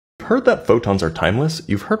heard that photons are timeless,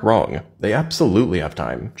 you've heard wrong. They absolutely have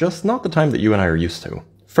time, just not the time that you and I are used to.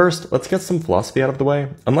 First, let's get some philosophy out of the way.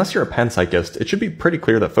 Unless you're a panpsychist, it should be pretty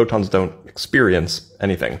clear that photons don't experience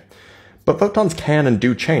anything. But photons can and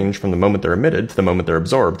do change from the moment they're emitted to the moment they're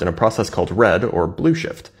absorbed in a process called red or blue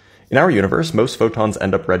shift. In our universe, most photons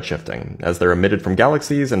end up redshifting. As they're emitted from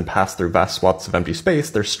galaxies and pass through vast swaths of empty space,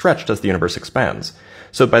 they're stretched as the universe expands.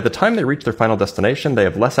 So by the time they reach their final destination, they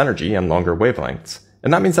have less energy and longer wavelengths.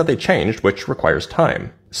 And that means that they changed, which requires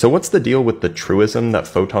time. So what's the deal with the truism that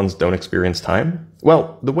photons don't experience time?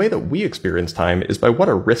 Well, the way that we experience time is by what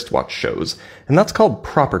a wristwatch shows, and that's called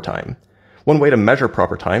proper time. One way to measure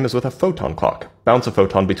proper time is with a photon clock. Bounce a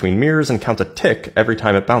photon between mirrors and count a tick every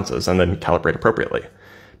time it bounces, and then calibrate appropriately.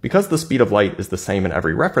 Because the speed of light is the same in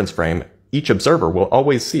every reference frame, each observer will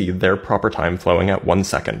always see their proper time flowing at 1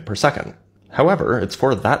 second per second. However, it's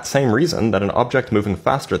for that same reason that an object moving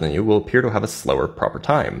faster than you will appear to have a slower proper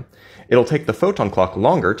time. It'll take the photon clock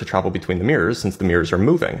longer to travel between the mirrors since the mirrors are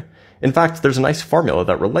moving. In fact, there's a nice formula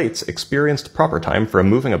that relates experienced proper time for a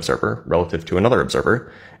moving observer relative to another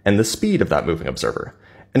observer, and the speed of that moving observer.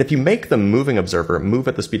 And if you make the moving observer move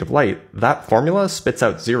at the speed of light, that formula spits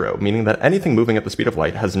out 0, meaning that anything moving at the speed of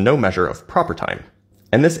light has no measure of proper time.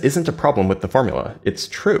 And this isn't a problem with the formula, it's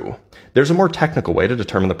true. There's a more technical way to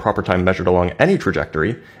determine the proper time measured along any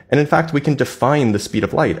trajectory, and in fact we can define the speed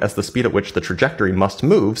of light as the speed at which the trajectory must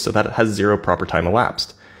move so that it has 0 proper time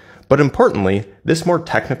elapsed. But importantly, this more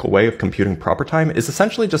technical way of computing proper time is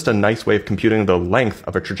essentially just a nice way of computing the length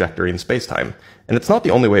of a trajectory in spacetime, and it's not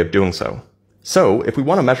the only way of doing so. So, if we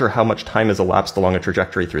want to measure how much time is elapsed along a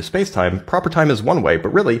trajectory through spacetime, proper time is one way,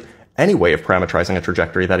 but really, any way of parametrizing a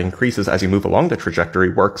trajectory that increases as you move along the trajectory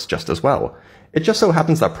works just as well. It just so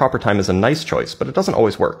happens that proper time is a nice choice, but it doesn't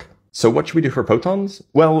always work. So what should we do for photons?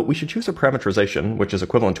 Well, we should choose a parametrization, which is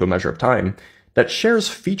equivalent to a measure of time, that shares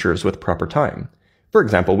features with proper time. For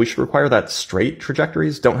example, we should require that straight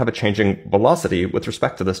trajectories don't have a changing velocity with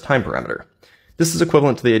respect to this time parameter. This is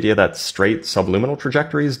equivalent to the idea that straight subluminal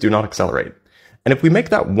trajectories do not accelerate. And if we make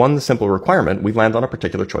that one simple requirement, we land on a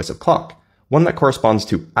particular choice of clock, one that corresponds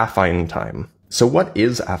to affine time. So what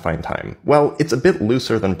is affine time? Well, it's a bit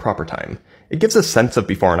looser than proper time. It gives a sense of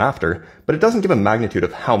before and after, but it doesn't give a magnitude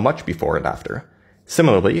of how much before and after.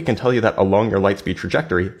 Similarly, it can tell you that along your light speed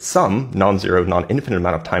trajectory, some non-zero, non-infinite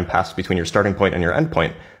amount of time passed between your starting point and your end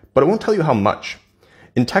point, but it won't tell you how much.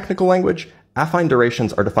 In technical language, affine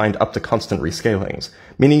durations are defined up to constant rescalings,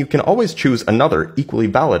 meaning you can always choose another equally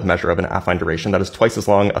valid measure of an affine duration that is twice as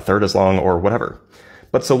long, a third as long, or whatever.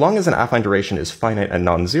 But so long as an affine duration is finite and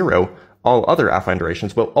non-zero, all other affine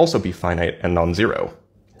durations will also be finite and non-zero.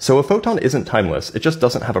 So a photon isn't timeless, it just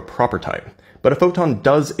doesn't have a proper time. But a photon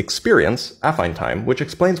does experience affine time, which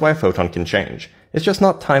explains why a photon can change. It's just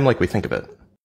not time like we think of it.